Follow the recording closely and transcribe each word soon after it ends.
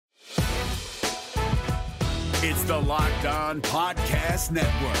It's the Locked On Podcast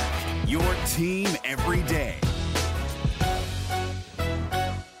Network, your team every day.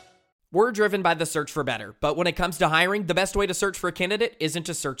 We're driven by the search for better, but when it comes to hiring, the best way to search for a candidate isn't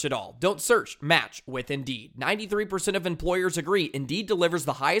to search at all. Don't search, match with Indeed. 93% of employers agree Indeed delivers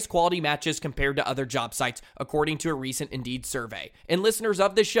the highest quality matches compared to other job sites, according to a recent Indeed survey. And listeners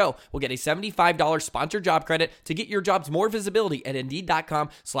of this show will get a $75 sponsored job credit to get your jobs more visibility at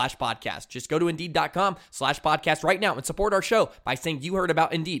Indeed.com/podcast. Just go to Indeed.com/podcast right now and support our show by saying you heard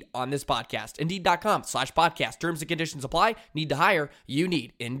about Indeed on this podcast. Indeed.com/podcast. Terms and conditions apply. Need to hire? You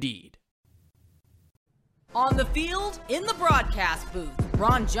need Indeed. On the field, in the broadcast booth,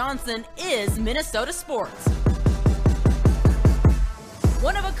 Ron Johnson is Minnesota sports.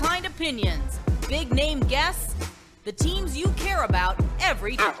 One-of-a-kind opinions, big-name guests, the teams you care about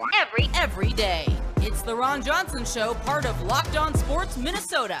every day. It's the Ron Johnson Show, part of Locked On Sports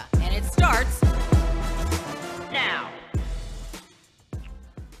Minnesota, and it starts now.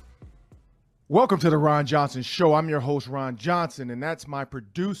 Welcome to the Ron Johnson Show. I'm your host, Ron Johnson, and that's my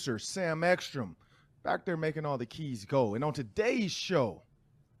producer, Sam Ekstrom, back there making all the keys go. And on today's show,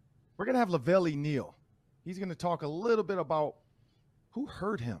 we're going to have LaVelle Neal. He's going to talk a little bit about who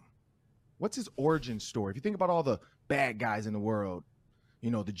hurt him. What's his origin story? If you think about all the bad guys in the world,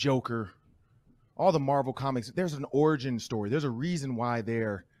 you know, the Joker, all the Marvel comics, there's an origin story. There's a reason why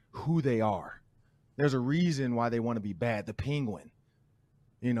they're who they are. There's a reason why they want to be bad. The Penguin,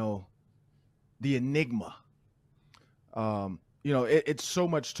 you know, the Enigma. You know, it's so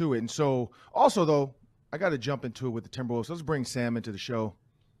much to it. And so also, though, I got to jump into it with the Timberwolves. Let's bring Sam into the show.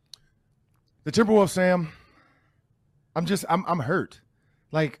 The Timberwolves, Sam, I'm hurt.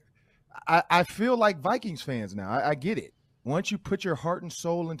 Like, I feel like Vikings fans now. I get it. Once you put your heart and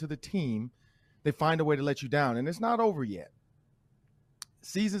soul into the team, they find a way to let you down. And it's not over yet.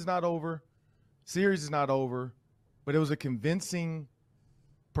 Season's not over. Series is not over. But it was a convincing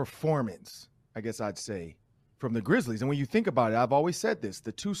performance, I guess I'd say, from the Grizzlies. And when you think about it, I've always said this,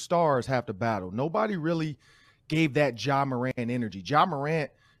 the two stars have to battle. Nobody really gave that Ja Morant energy. Ja Morant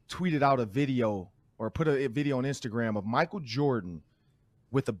tweeted out a video or put a video on Instagram of Michael Jordan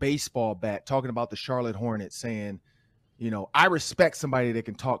with a baseball bat talking about the Charlotte Hornets, saying, you know, I respect somebody that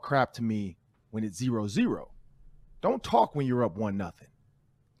can talk crap to me when it's 0-0. Don't talk when you're up 1-0.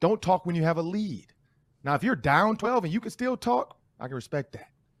 Don't talk when you have a lead. Now, if you're down 12 and you can still talk, I can respect that.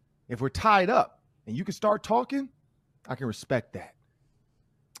 If we're tied up and you can start talking, I can respect that.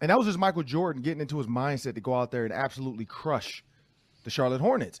 And that was just Michael Jordan getting into his mindset to go out there and absolutely crush the Charlotte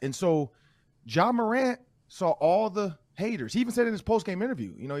Hornets. And so Ja Morant saw all the haters. He even said in his post-game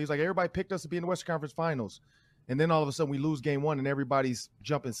interview, you know, he's like, everybody picked us to be in the Western Conference Finals. And then all of a sudden we lose game one and everybody's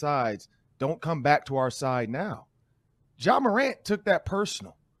jumping sides. Don't come back to our side now. Ja Morant took that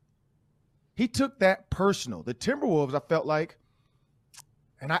personal. He took that personal. The Timberwolves, I felt like,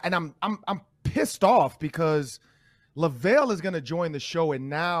 and I'm pissed off because LaVelle is going to join the show, and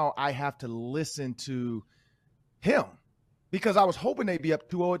now I have to listen to him because I was hoping they'd be up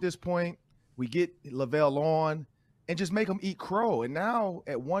 2-0 at this point. We get LaVelle on and just make him eat crow. And now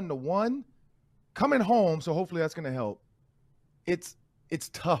at 1-1, coming home, so hopefully that's going to help. It's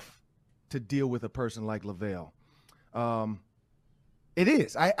tough to deal with a person like LaVelle. It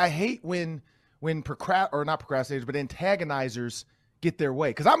is. I hate when not procrastinators, but antagonizers get their way.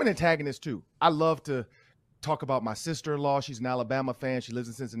 Because I'm an antagonist too. I love to talk about my sister-in-law. She's an Alabama fan. She lives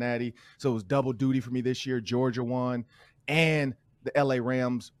in Cincinnati. So it was double duty for me this year. Georgia won. And the LA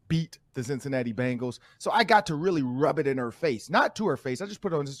Rams beat the Cincinnati Bengals. So I got to really rub it in her face. Not to her face. I just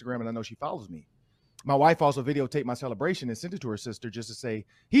put it on Instagram and I know she follows me. My wife also videotaped my celebration and sent it to her sister just to say,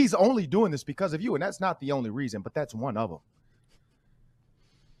 he's only doing this because of you. And that's not the only reason, but that's one of them.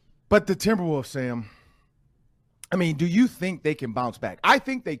 But the Timberwolves, Sam, I mean, do you think they can bounce back? I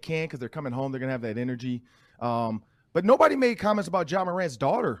think they can because they're coming home. They're going to have that energy. But nobody made comments about Ja Morant's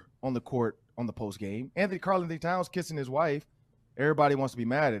daughter on the court on the post game. Anthony Karl-Anthony Towns kissing his wife. Everybody wants to be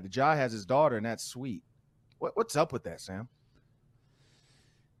mad at it. Ja has his daughter, and that's sweet. What's up with that, Sam?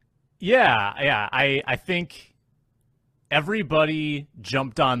 Yeah. I think everybody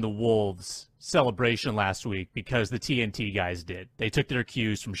jumped on the Wolves celebration last week because the TNT guys did. They took their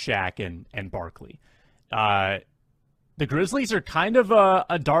cues from Shaq and Barkley. The Grizzlies are kind of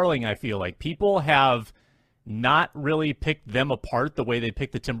a darling, I feel like. People have not really picked them apart the way they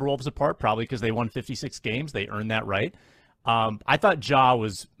picked the Timberwolves apart, probably because they won 56 games. They earned that right. I thought Ja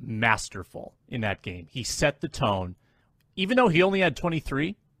was masterful in that game. He set the tone. Even though he only had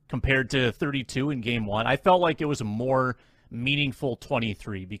 23 compared to 32 in game one, I felt like it was a more meaningful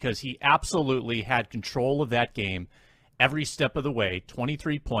 23 because he absolutely had control of that game every step of the way.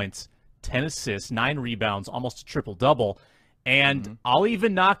 23 points, 10 assists, 9 rebounds, almost a triple-double. And I'll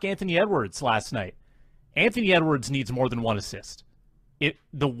even knock Anthony Edwards last night. Anthony Edwards needs more than 1 assist.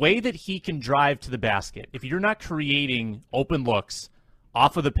 The way that he can drive to the basket, if you're not creating open looks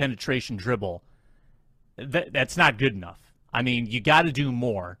off of the penetration dribble, that's not good enough. I mean, you got to do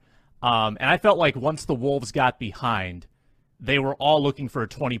more. And I felt like once the Wolves got behind, they were all looking for a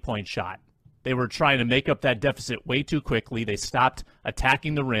 20-point shot. They were trying to make up that deficit way too quickly. They stopped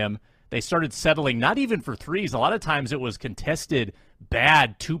attacking the rim. They started settling not even for threes. A lot of times it was contested,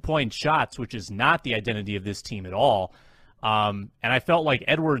 bad 2-point shots, which is not the identity of this team at all. And I felt like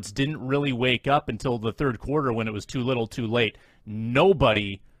Edwards didn't really wake up until the third quarter when it was too little too late.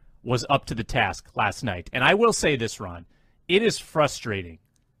 Nobody was up to the task last night. And I will say this, Ron, it is frustrating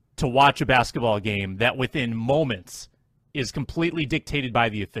to watch a basketball game that within moments is completely dictated by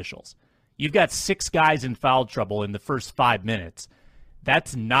the officials. You've got 6 guys in foul trouble in the first 5 minutes.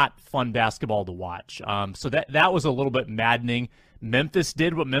 That's not fun basketball to watch. So that was a little bit maddening. Memphis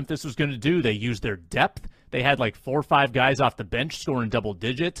did what Memphis was going to do. They used their depth. They had like 4 or 5 guys off the bench scoring double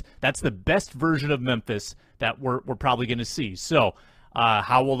digits. That's the best version of Memphis that we're probably going to see. So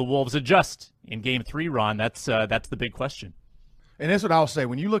how will the Wolves adjust in Game 3, Ron? That's the big question. And that's what I'll say.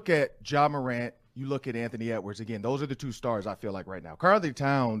 When you look at Ja Morant, you look at Anthony Edwards, again, those are the 2 stars I feel like right now. Karl-Anthony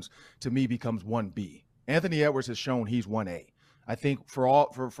Towns, to me, becomes 1B. Anthony Edwards has shown he's 1A. I think for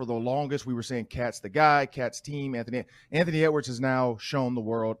the longest, we were saying Cat's the guy, Cat's team. Anthony Edwards has now shown the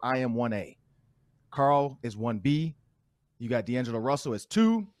world, I am 1A. Karl is 1B. You got D'Angelo Russell as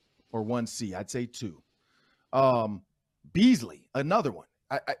 2 or 1C. I'd say 2. Beasley, another one.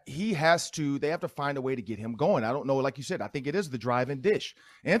 They have to find a way to get him going. I don't know, like you said, I think it is the drive and dish.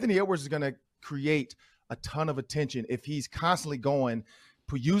 Anthony Edwards is going to create a ton of attention if he's constantly going,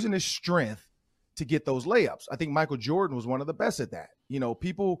 using his strength to get those layups. I think Michael Jordan was one of the best at that. You know,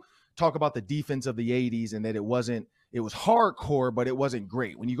 people talk about the defense of the 80s and that it was hardcore, but it wasn't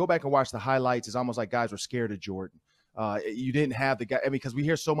great. When you go back and watch the highlights, it's almost like guys were scared of Jordan. You didn't have the guy, because we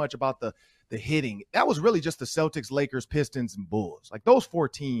hear so much about the hitting. That was really just the Celtics, Lakers, Pistons, and Bulls. Like those 4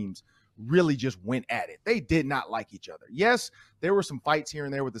 teams really just went at it. They did not like each other. Yes, there were some fights here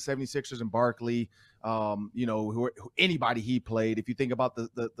and there with the 76ers and Barkley, anybody he played. If you think about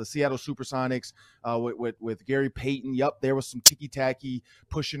the Seattle Supersonics with Gary Payton, there was some ticky-tacky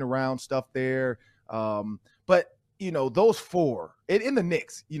pushing around stuff there. But, those 4, in the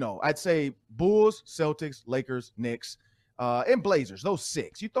Knicks, I'd say Bulls, Celtics, Lakers, Knicks, and Blazers, those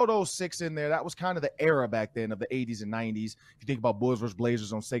 6. You throw those 6 in there, that was kind of the era back then of the 80s and 90s. If you think about Bulls versus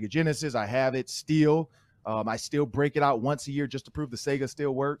Blazers on Sega Genesis, I have it still. I still break it out once a year just to prove the Sega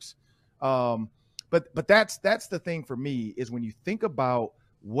still works. But that's the thing for me is when you think about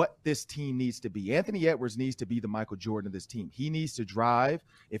what this team needs to be. Anthony Edwards needs to be the Michael Jordan of this team. He needs to drive.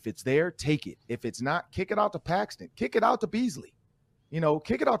 If it's there, take it. If it's not, kick it out to Paxton. Kick it out to Beasley.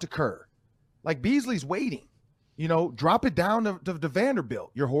 Kick it out to Kerr. Like Beasley's waiting. Drop it down to Vanderbilt,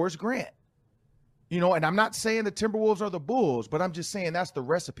 your Horace Grant. And I'm not saying the Timberwolves are the Bulls, but I'm just saying that's the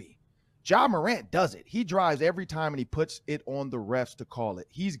recipe. Ja Morant does it. He drives every time and he puts it on the refs to call it.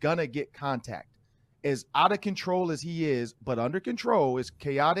 He's going to get contact. As out of control as he is, but under control, is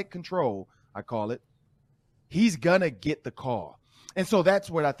chaotic control, I call it, he's going to get the call. And so that's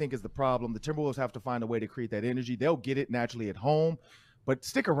what I think is the problem. The Timberwolves have to find a way to create that energy. They'll get it naturally at home. But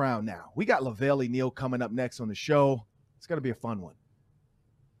stick around now. We got LaVelle Neal coming up next on the show. It's going to be a fun one.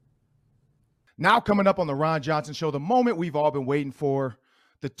 Now coming up on the Ron Johnson Show, the moment we've all been waiting for,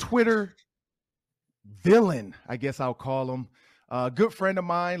 the Twitter villain, I guess I'll call him. Good friend of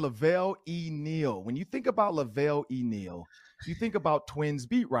mine, LaVelle Neal. When you think about LaVelle Neal, you think about Twins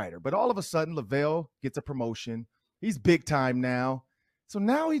beat writer. But all of a sudden, LaVelle gets a promotion. He's big time now. So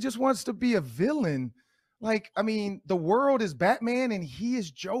now he just wants to be a villain. The world is Batman and he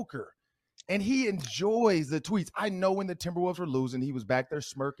is Joker. And he enjoys the tweets. I know when the Timberwolves were losing, he was back there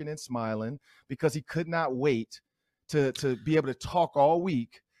smirking and smiling because he could not wait to be able to talk all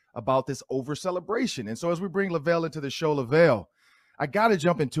week about this over celebration. And so as we bring LaVelle into the show, LaVelle, I got to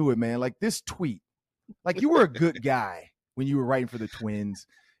jump into it, man. Like this tweet, you were a good guy when you were writing for the Twins,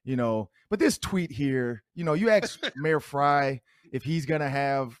 but this tweet here, you asked Mayor Fry if he's going to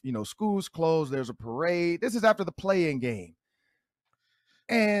have, schools closed, there's a parade. This is after the play-in game.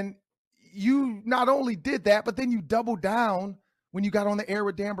 And you not only did that, but then you doubled down when you got on the air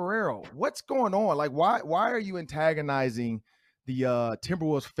with Dan Barrero. What's going on? Why are you antagonizing the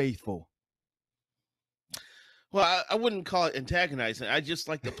Timberwolves faithful? Well, I wouldn't call it antagonizing. I just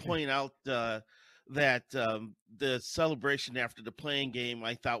like to point out that the celebration after the playing game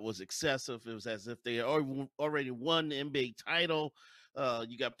I thought was excessive. It was as if they already won the NBA title.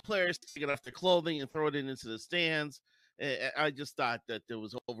 You got players taking off their clothing and throwing it into the stands. I just thought that it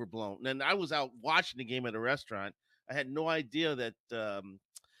was overblown. And I was out watching the game at a restaurant. I had no idea that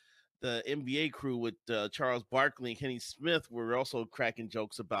the NBA crew with Charles Barkley and Kenny Smith were also cracking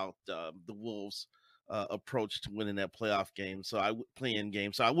jokes about the Wolves' approach to winning that playoff game. So playing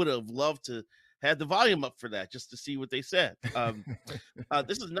game. So I would have loved to have the volume up for that just to see what they said.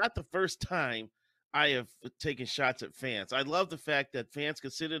 This is not the first time I have taken shots at fans. I love the fact that fans can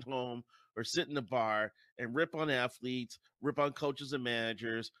sit at home or sit in the bar and rip on athletes, rip on coaches and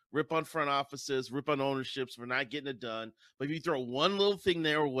managers, rip on front offices, rip on ownerships for not getting it done. But if you throw one little thing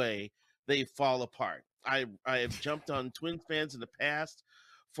their way, they fall apart. I have jumped on Twins fans in the past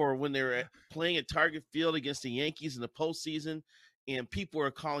for when they were playing at Target Field against the Yankees in the postseason, and people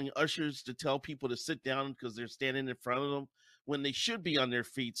are calling ushers to tell people to sit down because they're standing in front of them when they should be on their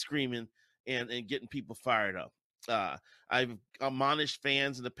feet screaming and getting people fired up. I've admonished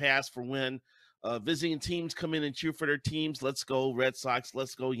fans in the past for when visiting teams come in and cheer for their teams. Let's go Red Sox.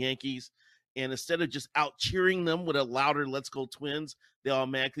 Let's go Yankees. And instead of just out cheering them with a louder "Let's go Twins," they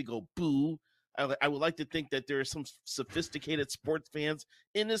automatically go boo. I would like to think that there are some sophisticated sports fans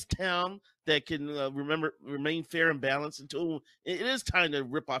in this town that can remain fair and balanced until it is time to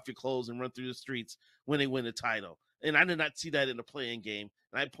rip off your clothes and run through the streets when they win the title. And I did not see that in the playing game.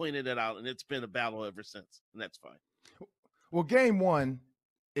 And I pointed it out, and it's been a battle ever since. And that's fine. Well, game one,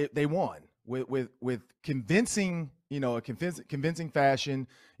 they won with convincing, a convincing fashion.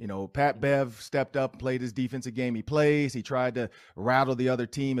 Pat Bev stepped up and played his defensive game. He plays. He tried to rattle the other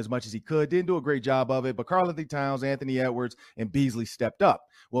team as much as he could. Didn't do a great job of it. But Karl-Anthony Towns, Anthony Edwards, and Beasley stepped up.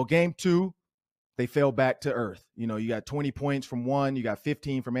 Well, game two, they fell back to earth. You got 20 points from one. You got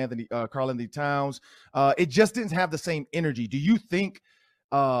 15 from Karl-Anthony Towns. It just didn't have the same energy. Do you think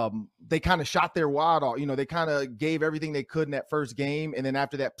they kind of shot their wad off? They kind of gave everything they could in that first game. And then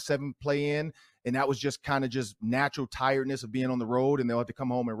after that 7 play in, and that was just kind of just natural tiredness of being on the road, and they'll have to come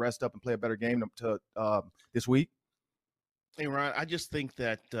home and rest up and play a better game to this week. Hey, Ron, I just think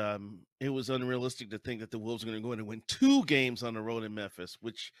that it was unrealistic to think that the Wolves are going to go in and win 2 games on the road in Memphis,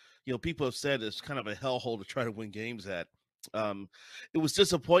 which, people have said is kind of a hellhole to try to win games at. It was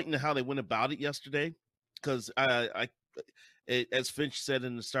disappointing how they went about it yesterday because as Finch said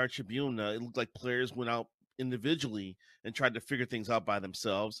in the Star Tribune, it looked like players went out individually and tried to figure things out by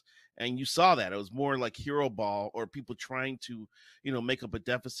themselves. And you saw that. It was more like hero ball or people trying to, make up a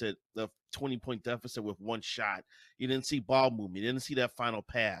 20-point deficit with one shot. You didn't see ball movement. You didn't see that final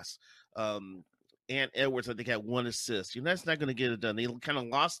pass. And Edwards, I think, had 1 assist. That's not going to get it done. They kind of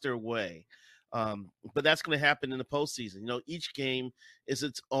lost their way. But that's going to happen in the postseason. Each game is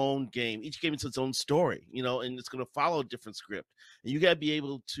its own game. Each game is its own story, and it's going to follow a different script. And you got to be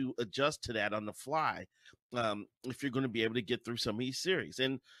able to adjust to that on the fly if you're going to be able to get through some of these series.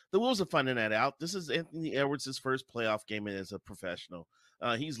 And the Wolves are finding that out. This is Anthony Edwards' first playoff game as a professional.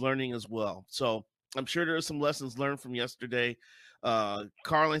 He's learning as well. So I'm sure there are some lessons learned from yesterday.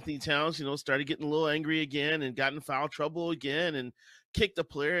 Karl-Anthony Towns, started getting a little angry again and got in foul trouble again and kicked the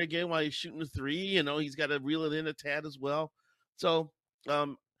player again while he's shooting a 3. He's got to reel it in a tad as well. So,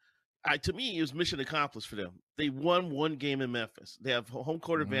 to me, it was mission accomplished for them. They won 1 game in Memphis. They have home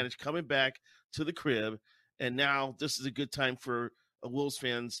court advantage coming back to the crib, and now this is a good time for Wolves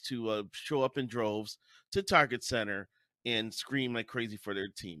fans to show up in droves to Target Center and scream like crazy for their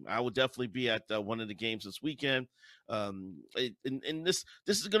team. I will definitely be at one of the games this weekend. And this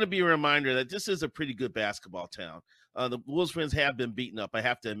is going to be a reminder that this is a pretty good basketball town. The Wolves fans have been beaten up. I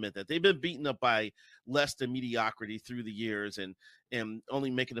have to admit that. They've been beaten up by less than mediocrity through the years and only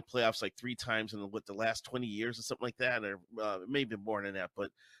making the playoffs like 3 times in the last 20 years or something like that, or maybe more than that,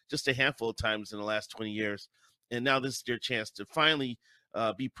 but just a handful of times in the last 20 years. And now this is their chance to finally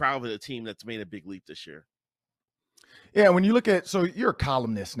be proud of a team that's made a big leap this year. Yeah, when you look at, so you're a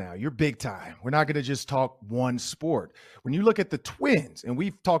columnist now, you're big time. We're not going to just talk one sport. When you look at the Twins, and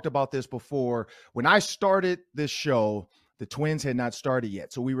we've talked about this before, when I started this show, the Twins had not started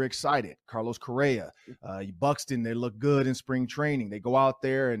yet. So we were excited. Carlos Correa, Buxton, they look good in spring training. They go out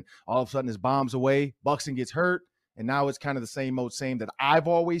there and all of a sudden his bombs away. Buxton gets hurt. And now it's kind of the same that I've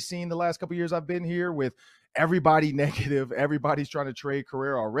always seen the last couple of years I've been here with everybody negative. Everybody's trying to trade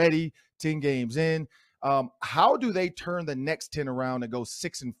Correa already, 10 games in. How do they turn the next 10 around and go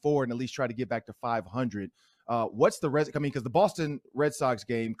 6-4 and at least try to get back to 500? What's the recipe? I mean, because the Boston Red Sox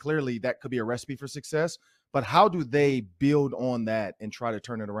game, clearly that could be a recipe for success, but how do they build on that and try to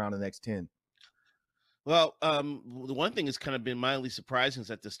turn it around in the next 10? Well, the one thing that's kind of been mildly surprising is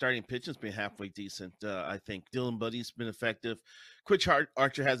that the starting pitching's been halfway decent. I think Dylan Buddy's been effective.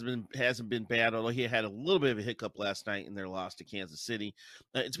 Archer hasn't been bad, although he had a little bit of a hiccup last night in their loss to Kansas City.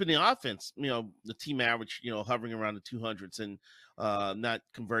 It's been the offense, the team average, hovering around the 200s and not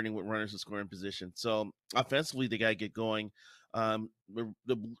converting with runners in scoring position. So offensively, they got to get going. The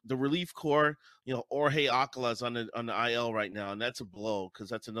relief core, Jorge Alcala is on the IL right now, and that's a blow because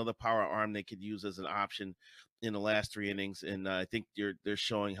that's another power arm they could use as an option in the last 3 innings, and I think they're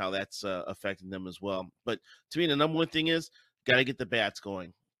showing how that's affecting them as well. But to me, the number one thing is got to get the bats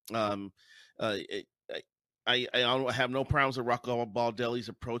going. I don't have no problems with Rocco Baldelli's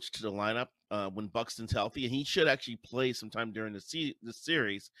approach to the lineup when Buxton's healthy, and he should actually play sometime during the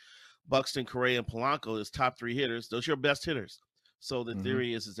series. Buxton, Correa, and Polanco, his top 3 hitters, those are your best hitters. So the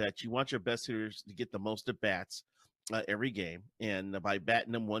theory is that you want your best hitters to get the most at bats every game, and by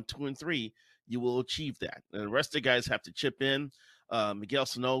batting them 1, 2, and 3, you will achieve that. And the rest of the guys have to chip in. Miguel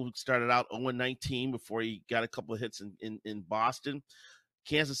Sano started out 0-19 before he got a couple of hits in Boston.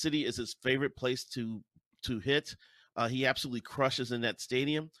 Kansas City is his favorite place to hit. He absolutely crushes in that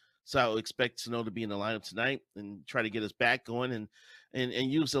stadium. So I would expect Sano to be in the lineup tonight and try to get his back going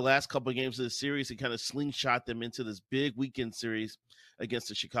and use the last couple of games of the series to kind of slingshot them into this big weekend series against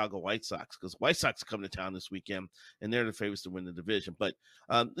the Chicago White Sox, because White Sox come to town this weekend and they're the favorites to win the division. But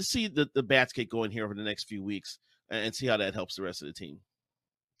let's see the bats get going here over the next few weeks and see how that helps the rest of the team.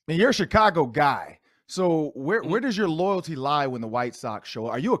 And you're a Chicago guy. So where does your loyalty lie when the White Sox show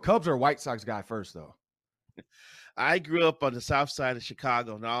up? Are you a Cubs or a White Sox guy first, though? I grew up on the south side of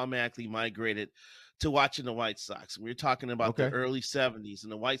Chicago and automatically migrated to watching the White Sox. We were talking about the early 70s,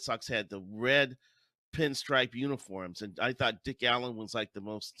 and the White Sox had the red pinstripe uniforms. And I thought Dick Allen was like the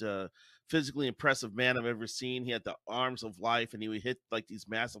most physically impressive man I've ever seen. He had the arms of life, and he would hit like these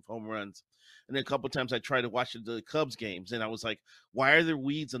massive home runs. And then a couple of times I tried to watch the Cubs games, and I was like, why are there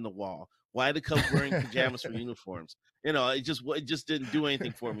weeds on the wall? Why are the Cubs wearing pajamas for uniforms? It just didn't do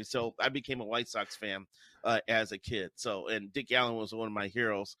anything for me. So I became a White Sox fan as a kid. So, and Dick Allen was one of my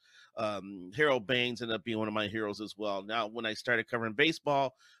heroes. Harold Baines ended up being one of my heroes as well. Now, when I started covering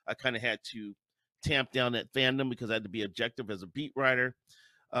baseball, I kind of had to tamp down that fandom because I had to be objective as a beat writer.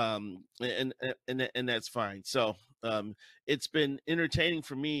 And that's fine. So it's been entertaining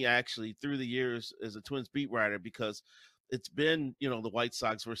for me actually through the years as a Twins beat writer, because it's been, the White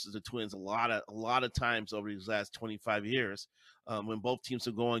Sox versus the Twins a lot of times over these last 25 years when both teams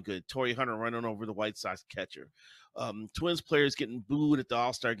are going good. Torrey Hunter running over the White Sox catcher. Twins players getting booed at the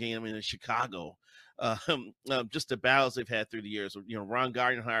All-Star game in Chicago. Just the battles they've had through the years. Ron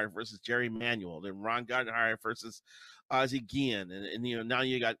Gardenhire versus Jerry Manuel, then Ron Gardenhire versus Ozzie Guillen, and now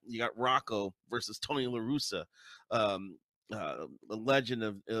you got Rocco versus Tony La Russa, a legend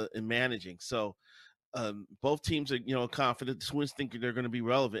of in managing. So both teams are confident. The Twins think they're going to be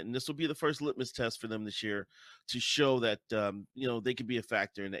relevant, and this will be the first litmus test for them this year to show that they can be a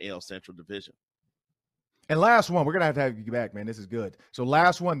factor in the AL Central Division. And last one, we're going to have you back, man. This is good. So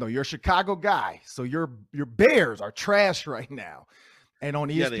last one, though, you're a Chicago guy. So your Bears are trash right now. And on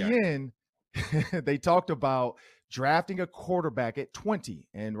ESPN, they talked about drafting a quarterback at 20.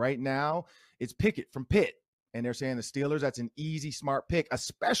 And right now, it's Pickett from Pitt. And they're saying the Steelers, that's an easy, smart pick,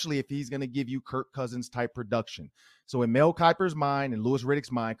 especially if he's going to give you Kirk Cousins type production. So in Mel Kiper's mind and Louis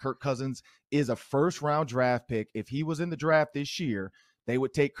Riddick's mind, Kirk Cousins is a first-round draft pick. If he was in the draft this year, they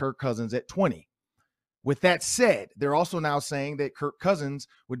would take Kirk Cousins at 20. With that said, they're also now saying that Kirk Cousins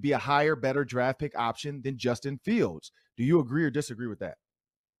would be a higher, better draft pick option than Justin Fields. Do you agree or disagree with that?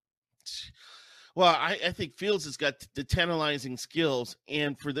 Well, I think Fields has got the tantalizing skills,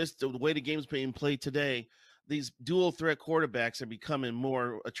 and for the way the game's being played today, these dual threat quarterbacks are becoming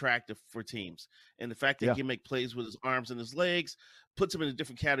more attractive for teams. And the fact that he can make plays with his arms and his legs puts him in a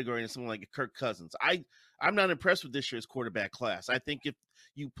different category than someone like a Kirk Cousins. I'm not impressed with this year's quarterback class. I think if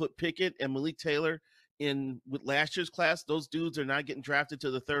you put Pickett and Malik Taylor in with last year's class, those dudes are not getting drafted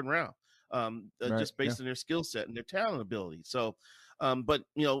to the third round, just based on their skill set and their talent ability. So, but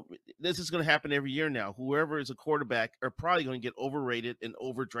this is going to happen every year now. Whoever is a quarterback are probably going to get overrated and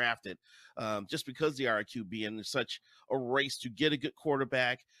overdrafted, just because they are a QB, and there's such a race to get a good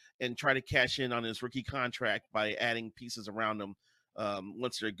quarterback and try to cash in on his rookie contract by adding pieces around them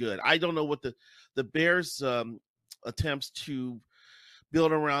once they're good. I don't know what the Bears' attempts to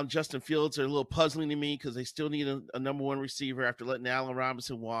build around Justin Fields are a little puzzling to me, because they still need a number one receiver after letting Allen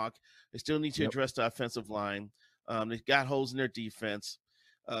Robinson walk. They still need to address the offensive line. They've got holes in their defense.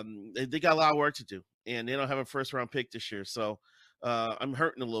 They got a lot of work to do, and they don't have a first-round pick this year. So I'm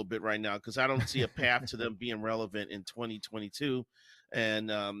hurting a little bit right now, because I don't see a path to them being relevant in 2022.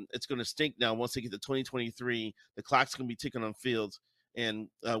 And it's going to stink now once they get to 2023. The clock's going to be ticking on Fields, and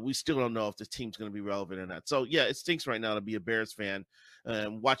we still don't know if this team's going to be relevant or not. So, yeah, it stinks right now to be a Bears fan.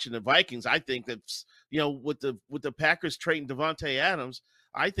 Watching the Vikings, I think that's, with the Packers trading Devontae Adams,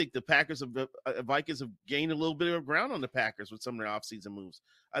 I think the Vikings have gained a little bit of ground on the Packers with some of their offseason moves.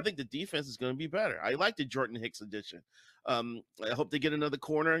 I think the defense is going to be better. I like the Jordan Hicks addition. I hope they get another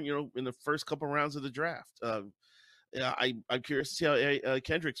corner, in the first couple rounds of the draft. I'm curious to see how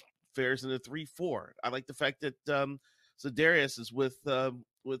Kendricks fares in the 3-4. I like the fact that Za'Darius is with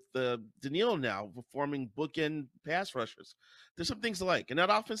Neal now, forming bookend pass rushers. There's some things to like, and that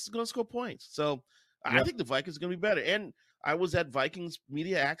offense is going to score points. So I think the Vikings are going to be better. And I was at Vikings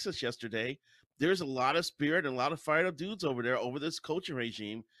Media Access yesterday. There's a lot of spirit and a lot of fired up dudes over there over this coaching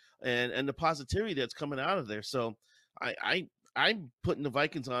regime and the positivity that's coming out of there. So I'm putting the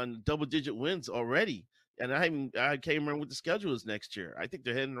Vikings on double-digit wins already. And I can't remember what the schedule is next year. I think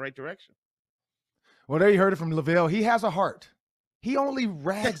they're heading in the right direction. Well, there you heard it from LaVelle. He has a heart. He only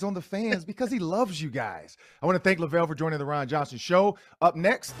rags on the fans because he loves you guys. I want to thank LaVelle for joining the Ron Johnson Show. Up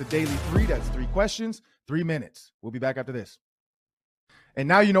next, the Daily 3. That's 3 questions, 3 minutes. We'll be back after this. And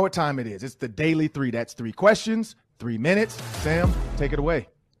now you know what time it is. It's the Daily 3. That's 3 questions, 3 minutes. Sam, take it away.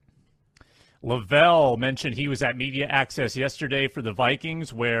 LaVelle mentioned he was at Media Access yesterday for the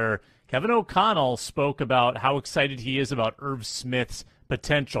Vikings, where Kevin O'Connell spoke about how excited he is about Irv Smith's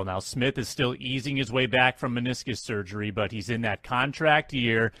potential. Now, Smith is still easing his way back from meniscus surgery, but he's in that contract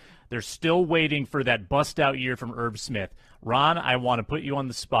year. They're still waiting for that bust-out year from Irv Smith. Ron, I want to put you on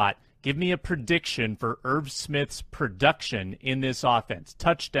the spot. Give me a prediction for Irv Smith's production in this offense.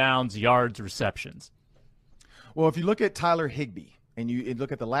 Touchdowns, yards, receptions. Well, if you look at Tyler Higbee and you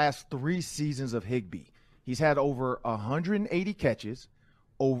look at the last 3 seasons of Higbee, he's had over 180 catches,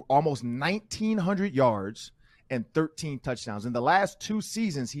 over almost 1,900 yards, and 13 touchdowns. In the last 2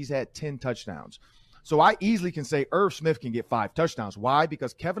 seasons, he's had 10 touchdowns. So I easily can say Irv Smith can get 5 touchdowns. Why?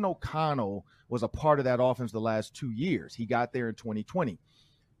 Because Kevin O'Connell was a part of that offense the last 2 years. He got there in 2020.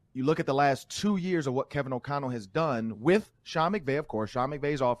 You look at the last 2 years of what Kevin O'Connell has done with Sean McVay, of course, Sean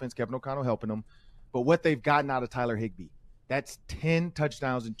McVay's offense, Kevin O'Connell helping him, but what they've gotten out of Tyler Higbee. That's 10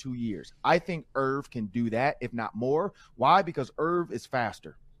 touchdowns in 2 years. I think Irv can do that, if not more. Why? Because Irv is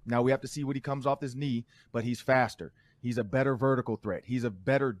faster. Now we have to see what he comes off his knee, but he's faster. He's a better vertical threat. He's a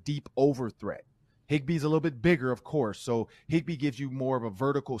better deep over threat. Higbee's a little bit bigger, of course, so Higbee gives you more of a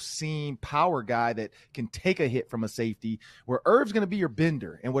vertical seam power guy that can take a hit from a safety, where Irv's going to be your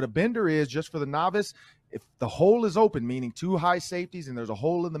bender. And what a bender is, just for the novice, if the hole is open, meaning 2 high safeties and there's a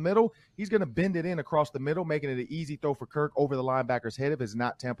hole in the middle, he's going to bend it in across the middle, making it an easy throw for Kirk over the linebacker's head if it's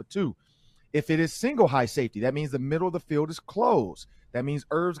not Tampa 2. If it is single high safety, that means the middle of the field is closed. That means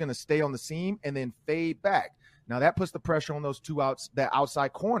Irv's going to stay on the seam and then fade back. Now that puts the pressure on those 2 outs, that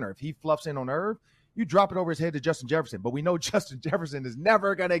outside corner. If he fluffs in on Irv, you drop it over his head to Justin Jefferson. But we know Justin Jefferson is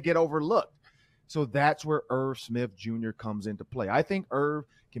never going to get overlooked. So that's where Irv Smith Jr. comes into play. I think Irv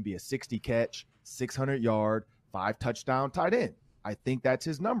can be a 60-catch, 600-yard, 5-touchdown tight end. I think that's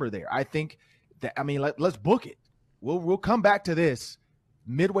his number there. I think that, let's book it. We'll come back to this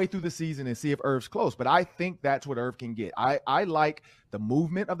midway through the season and see if Irv's close. But I think that's what Irv can get. I like the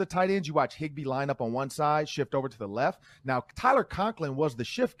movement of the tight ends. You watch Higbee line up on one side, shift over to the left. Now, Tyler Conklin was the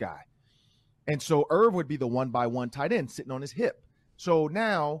shift guy. And so Irv would be the 1-by-1 tight end sitting on his hip. So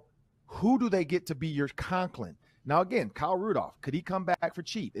now, who do they get to be your Conklin? Now, again, Kyle Rudolph, could he come back for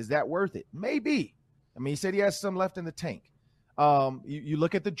cheap? Is that worth it? Maybe. He said he has some left in the tank. You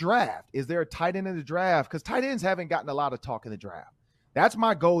look at the draft. Is there a tight end in the draft? Because tight ends haven't gotten a lot of talk in the draft. That's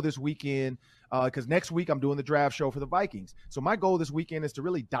my goal this weekend, because next week I'm doing the draft show for the Vikings. So my goal this weekend is to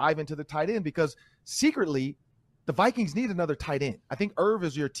really dive into the tight end, because secretly the Vikings need another tight end. I think Irv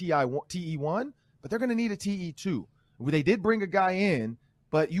is your TE1, but they're going to need a TE2. They did bring a guy in,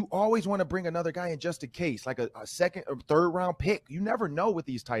 but you always want to bring another guy in just in case, like a second or third round pick. You never know with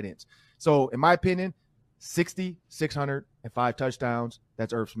these tight ends. So in my opinion, 60, 600, and 5 touchdowns,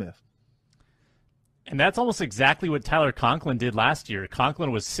 that's Irv Smith. And that's almost exactly what Tyler Conklin did last year.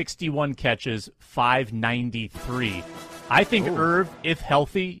 Conklin was 61 catches, 593. I think Irv, if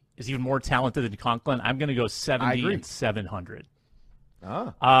healthy, is even more talented than Conklin. I'm going to go 70 and 700.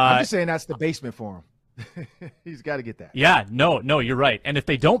 I'm just saying that's the basement for him. He's got to get that. Yeah, no, you're right. And if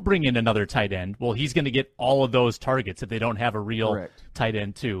they don't bring in another tight end, well, he's going to get all of those targets if they don't have a real tight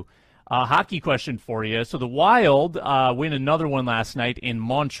end too. Hockey question for you. So the Wild win another one last night in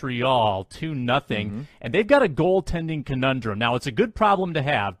Montreal, 2-0, and they've got a goaltending conundrum. Now, it's a good problem to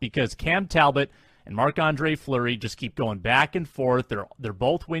have because Cam Talbot and Marc-Andre Fleury just keep going back and forth. They're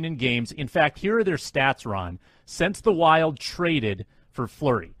both winning games. In fact, here are their stats, Ron. Since the Wild traded for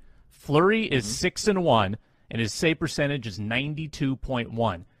Fleury. Fleury is 6-1, and his save percentage is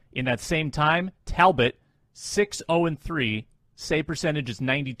 92.1. In that same time, Talbot, 6-0-3, save percentage is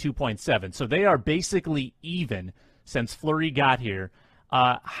 92.7. So they are basically even since Fleury got here.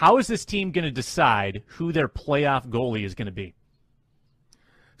 How is this team going to decide who their playoff goalie is going to be?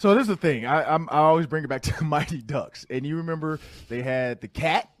 So this is the thing. I always bring it back to the Mighty Ducks. And you remember they had the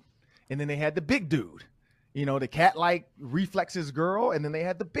cat, and then they had the big dude. The cat-like reflexes girl, and then they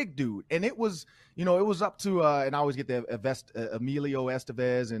had the big dude. And it was, it was up to, and I always get the Emilio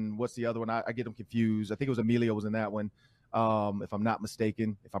Estevez, and what's the other one? I get them confused. I think it was Emilio was in that one, if I'm not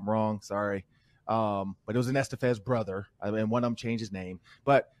mistaken. If I'm wrong, sorry. But it was an Estevez brother, and one of them changed his name.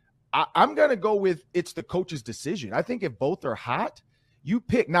 But I'm going to go with it's the coach's decision. I think if both are hot, you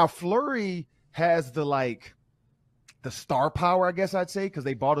pick. Now, Fleury has the star power, I guess I'd say, because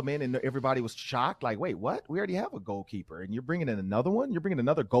they brought him in and everybody was shocked. Like, wait, what? We already have a goalkeeper, and you're bringing in another one? You're bringing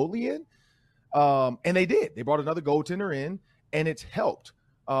another goalie in? And they did. They brought another goaltender in, and it's helped.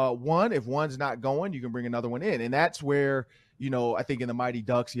 If one's not going, you can bring another one in. And that's where, I think in the Mighty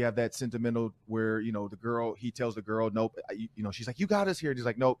Ducks, you have that sentimental where, the girl, he tells the girl, nope, she's like, you got us here. And he's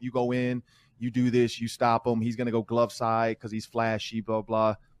like, nope, you go in, you do this, you stop him. He's going to go glove side because he's flashy, blah,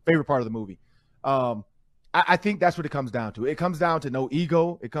 blah. Favorite part of the movie. I think that's what it comes down to. It comes down to no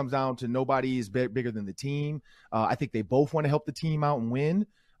ego. It comes down to nobody is bigger than the team. I think they both want to help the team out and win.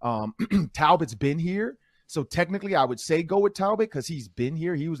 Talbot's been here. So technically I would say go with Talbot because he's been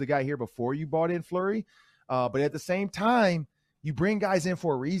here. He was the guy here before you brought in Fleury. But at the same time, you bring guys in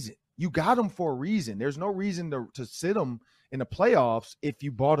for a reason. You got them for a reason. There's no reason to sit them in the playoffs if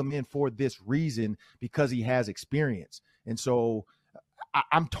you brought him in for this reason because he has experience. And so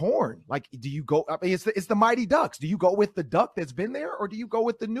I'm torn. Like, do you go? I mean, it's the Mighty Ducks. Do you go with the duck that's been there, or do you go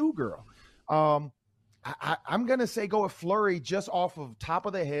with the new girl? I'm gonna say go with Fleury just off of top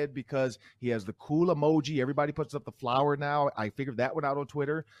of the head because he has the cool emoji. Everybody puts up the flower now. I figured that one out on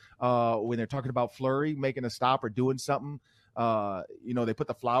Twitter when they're talking about Fleury making a stop or doing something. They put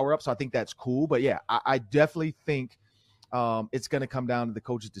the flower up, so I think that's cool. But yeah, I definitely think it's gonna come down to the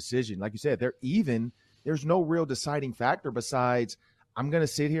coach's decision. Like you said, they're even. There's no real deciding factor besides. I'm going to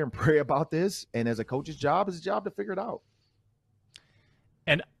sit here and pray about this. And as a coach's job, it's a job to figure it out.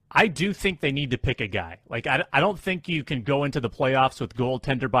 And I do think they need to pick a guy. Like, I don't think you can go into the playoffs with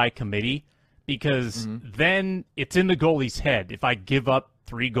goaltender by committee because then it's in the goalie's head. If I give up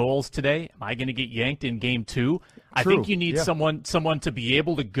 3 goals today, am I going to get yanked in game 2? I think you need someone to be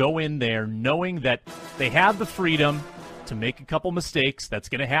able to go in there knowing that they have the freedom to make a couple mistakes. That's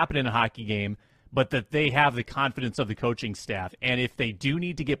going to happen in a hockey game. But that they have the confidence of the coaching staff. And if they do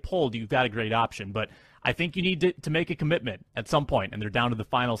need to get pulled, you've got a great option. But I think you need to make a commitment at some point, and they're down to the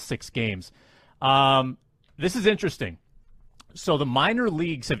final 6 games. This is interesting. So the minor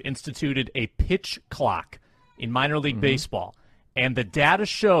leagues have instituted a pitch clock in minor league baseball, and the data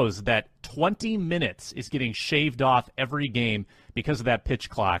shows that 20 minutes is getting shaved off every game because of that pitch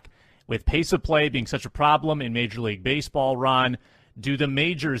clock. With pace of play being such a problem in Major League Baseball, Ron, do the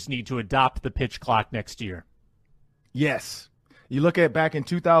majors need to adopt the pitch clock next year? Yes. You look at back in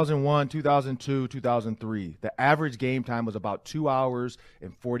 2001, 2002, 2003, the average game time was about 2 hours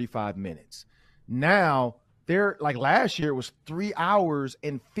and 45 minutes. Now, last year it was 3 hours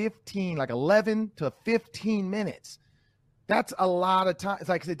and 11 to 15 minutes. That's a lot of time. It's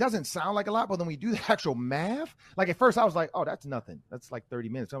like, it doesn't sound like a lot, but when we do the actual math, like at first I was like, oh, that's nothing. That's like 30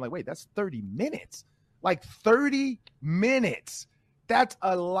 minutes. I'm like, wait, that's 30 minutes. Like 30 minutes. That's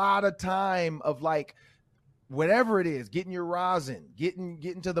a lot of time of whatever it is, getting your rosin,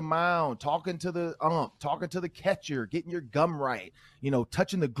 getting to the mound, talking to the ump, talking to the catcher, getting your gum right,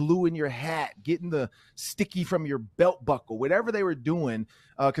 touching the glue in your hat, getting the sticky from your belt buckle, whatever they were doing.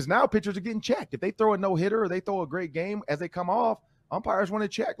 Because now pitchers are getting checked. If they throw a no-hitter or they throw a great game, as they come off, umpires want to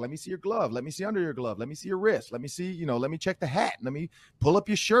check. Let me see your glove. Let me see under your glove. Let me see your wrist. Let me see, let me check the hat. Let me pull up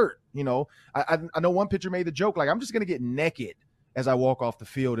your shirt. I know one pitcher made the joke, I'm just going to get naked as I walk off the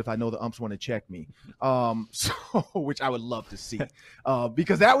field if I know the umps want to check me, which I would love to see,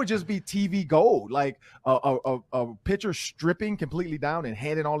 because that would just be TV gold, like a pitcher stripping completely down and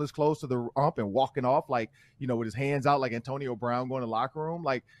handing all his clothes to the ump and walking off with his hands out like Antonio Brown going to the locker room.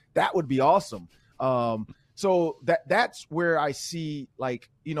 Like, that would be awesome. So that's where I see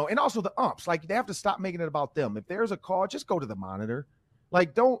and also the umps, they have to stop making it about them. If there's a call, just go to the monitor.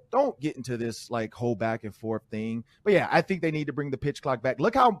 Don't get into this whole back and forth thing. But yeah, I think they need to bring the pitch clock back.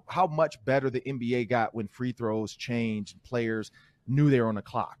 Look how much better the NBA got when free throws changed and players knew they were on the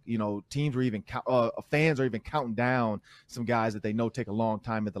clock. Teams were even fans are even counting down some guys that they know take a long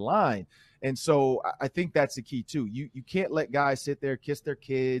time at the line. And so I think that's the key too. You can't let guys sit there, kiss their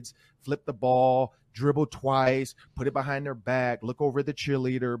kids, flip the ball, dribble twice, put it behind their back, look over at the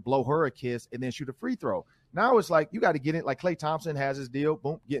cheerleader, blow her a kiss, and then shoot a free throw. Now it's like you got to get it. Like Klay Thompson has his deal.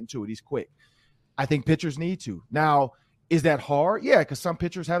 Boom, get into it. He's quick. I think pitchers need to. Now, is that hard? Yeah, because some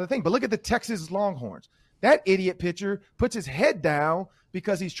pitchers have a thing. But look at the Texas Longhorns. That idiot pitcher puts his head down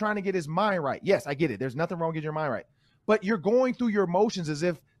because he's trying to get his mind right. Yes, I get it. There's nothing wrong with getting your mind right. But you're going through your emotions as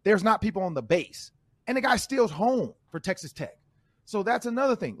if there's not people on the base. And the guy steals home for Texas Tech. So that's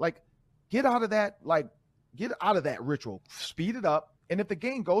another thing. Like, get out of that ritual. Speed it up. And if the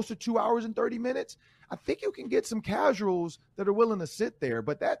game goes to 2 hours and 30 minutes, I think you can get some casuals that are willing to sit there.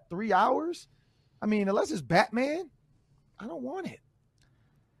 But that 3 hours, I mean, unless it's Batman, I don't want it.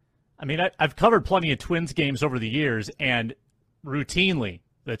 I mean, I've covered plenty of Twins games over the years, and routinely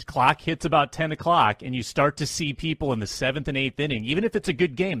the clock hits about 10 o'clock, and you start to see people in the 7th and 8th inning, even if it's a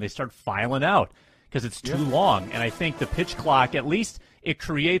good game, they start filing out because it's too long. And I think the pitch clock, at least it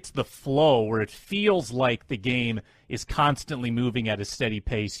creates the flow where it feels like the game is constantly moving at a steady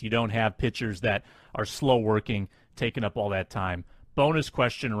pace. You don't have pitchers that are slow working, taking up all that time. Bonus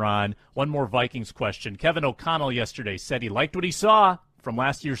question, Ron. One more Vikings question. Kevin O'Connell yesterday said he liked what he saw from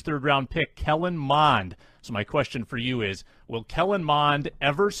last year's third-round pick, Kellen Mond. So my question for you is, will Kellen Mond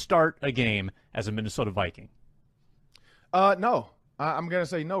ever start a game as a Minnesota Viking? No. I'm going to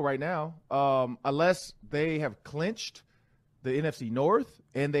say no right now, unless they have clinched the NFC North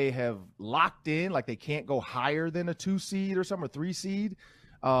and they have locked in, like they can't go higher than a 2 seed or something, or 3 seed.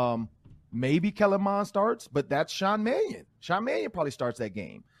 Maybe Kellen Mond starts, but that's Sean Mannion. Sean Mannion probably starts that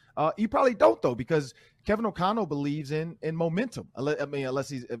game. You probably don't, though, because Kevin O'Connell believes in momentum. I mean,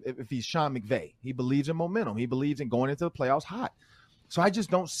 if he's Sean McVay, he believes in momentum. He believes in going into the playoffs hot. So I just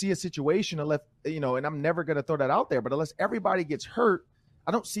don't see a situation unless, and I'm never going to throw that out there, but unless everybody gets hurt,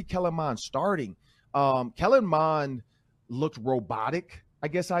 I don't see Kellen Mond starting. Kellen Mond looked robotic, I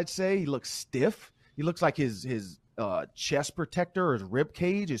guess I'd say. He looks stiff. He looks like his chest protector or his rib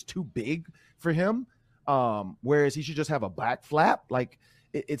cage is too big for him, whereas he should just have a back flap. Like,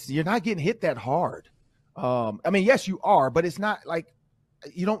 you're not getting hit that hard. I mean, yes, you are, but it's not like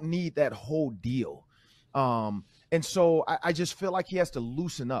you don't need that whole deal. And so I just feel like he has to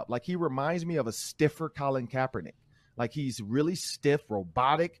loosen up. Like, he reminds me of a stiffer Colin Kaepernick. Like, he's really stiff,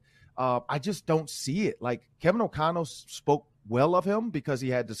 robotic. I just don't see it. Like, Kevin O'Connell spoke well of him because he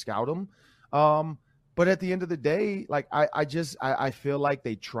had to scout him. But at the end of the day, like, I feel like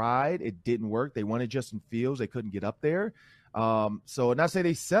they tried. It didn't work. They wanted Justin Fields. They couldn't get up there. So not say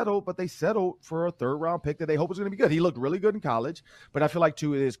they settled, but they settled for a 3rd-round pick that they hope is going to be good. He looked really good in college, but I feel like,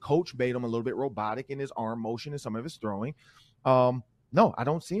 too, his coach made him a little bit robotic in his arm motion and some of his throwing. No, I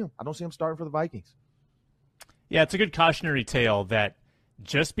don't see him. I don't see him starting for the Vikings. Yeah, it's a good cautionary tale that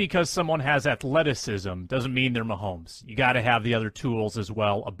just because someone has athleticism doesn't mean they're Mahomes. You got to have the other tools as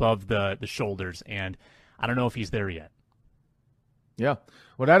well above the shoulders, and I don't know if he's there yet. Yeah.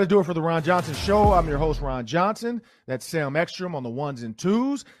 Well, that'll do it for the Ron Johnson Show. I'm your host, Ron Johnson. That's Sam Ekstrom on the 1s and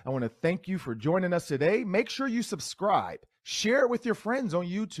 2s. I want to thank you for joining us today. Make sure you subscribe. Share it with your friends on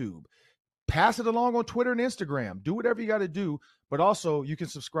YouTube. Pass it along on Twitter and Instagram. Do whatever you got to do. But also, you can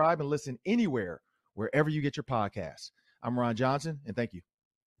subscribe and listen anywhere, wherever you get your podcasts. I'm Ron Johnson, and thank you.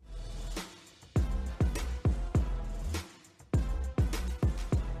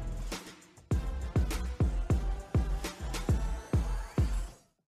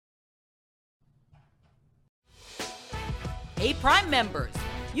 Hey, Prime members,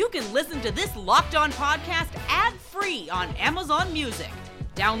 you can listen to this Locked On podcast ad-free on Amazon Music.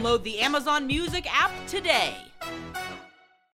 Download the Amazon Music app today.